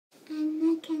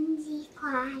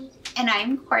Clyde. And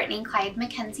I'm Courtney, Clyde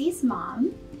Mackenzie's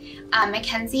mom.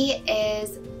 Mackenzie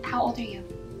is, how old are you?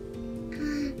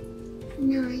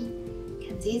 9.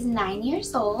 Mackenzie's 9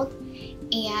 years old,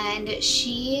 and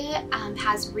she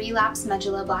has relapsed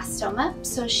medulloblastoma.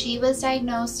 So she was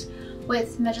diagnosed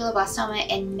with medulloblastoma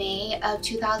in May of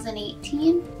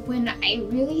 2018. When I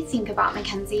really think about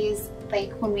Mackenzie's,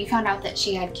 like when we found out that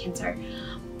she had cancer,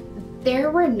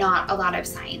 there were not a lot of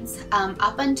signs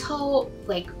up until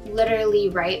like literally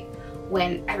right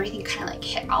when everything kind of like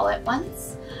hit all at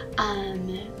once.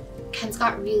 Ken's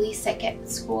got really sick at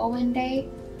school one day.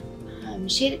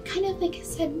 She had kind of like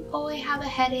said, oh, I have a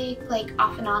headache, like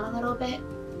off and on a little bit.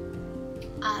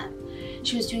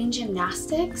 She was doing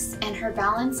gymnastics and her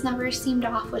balance never seemed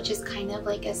off, which is kind of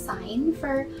like a sign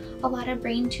for a lot of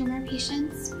brain tumor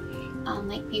patients,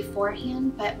 like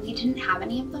beforehand, but we didn't have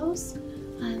any of those.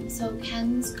 So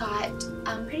Ken's got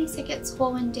pretty sick at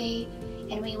school one day,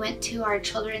 and we went to our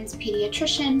children's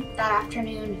pediatrician that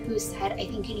afternoon, who said, I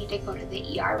think you need to go to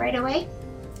the ER right away.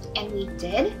 And we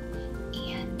did,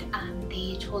 and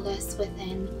they told us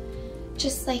within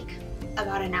just like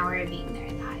about an hour of being there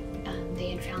that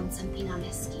they had found something on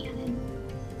his scan,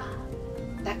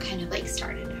 and that kind of like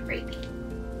started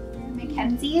everything.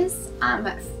 Mackenzie's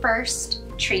first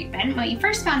treatment, when we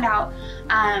first found out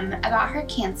about her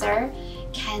cancer,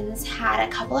 Ken's had a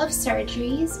couple of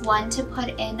surgeries, one to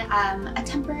put in a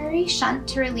temporary shunt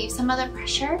to relieve some of the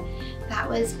pressure that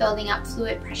was building up,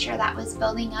 fluid pressure that was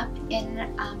building up in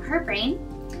her brain.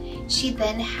 She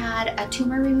then had a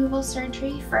tumor removal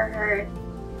surgery for her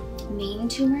main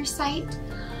tumor site.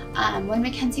 When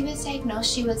Mackenzie was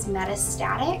diagnosed, she was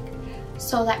metastatic,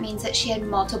 so that means that she had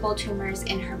multiple tumors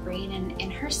in her brain and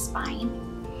in her spine.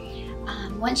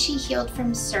 Once she healed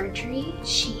from surgery,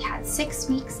 she had 6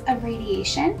 weeks of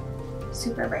radiation,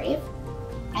 super brave,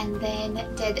 and then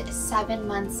did 7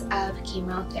 months of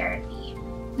chemotherapy.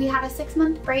 We had a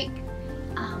 6-month break,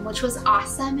 which was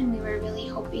awesome, and we were really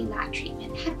hoping that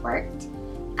treatment had worked.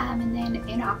 And then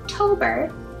in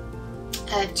October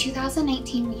of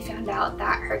 2019, we found out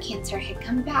that her cancer had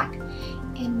come back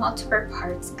in multiple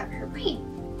parts of her brain.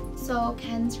 So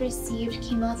Ken's received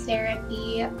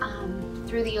chemotherapy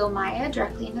through the Omaya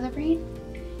directly into the brain,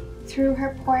 through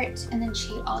her port, and then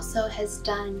she also has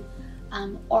done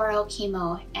oral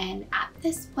chemo. And at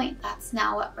this point, that's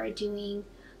now what we're doing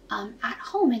at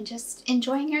home and just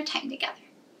enjoying our time together.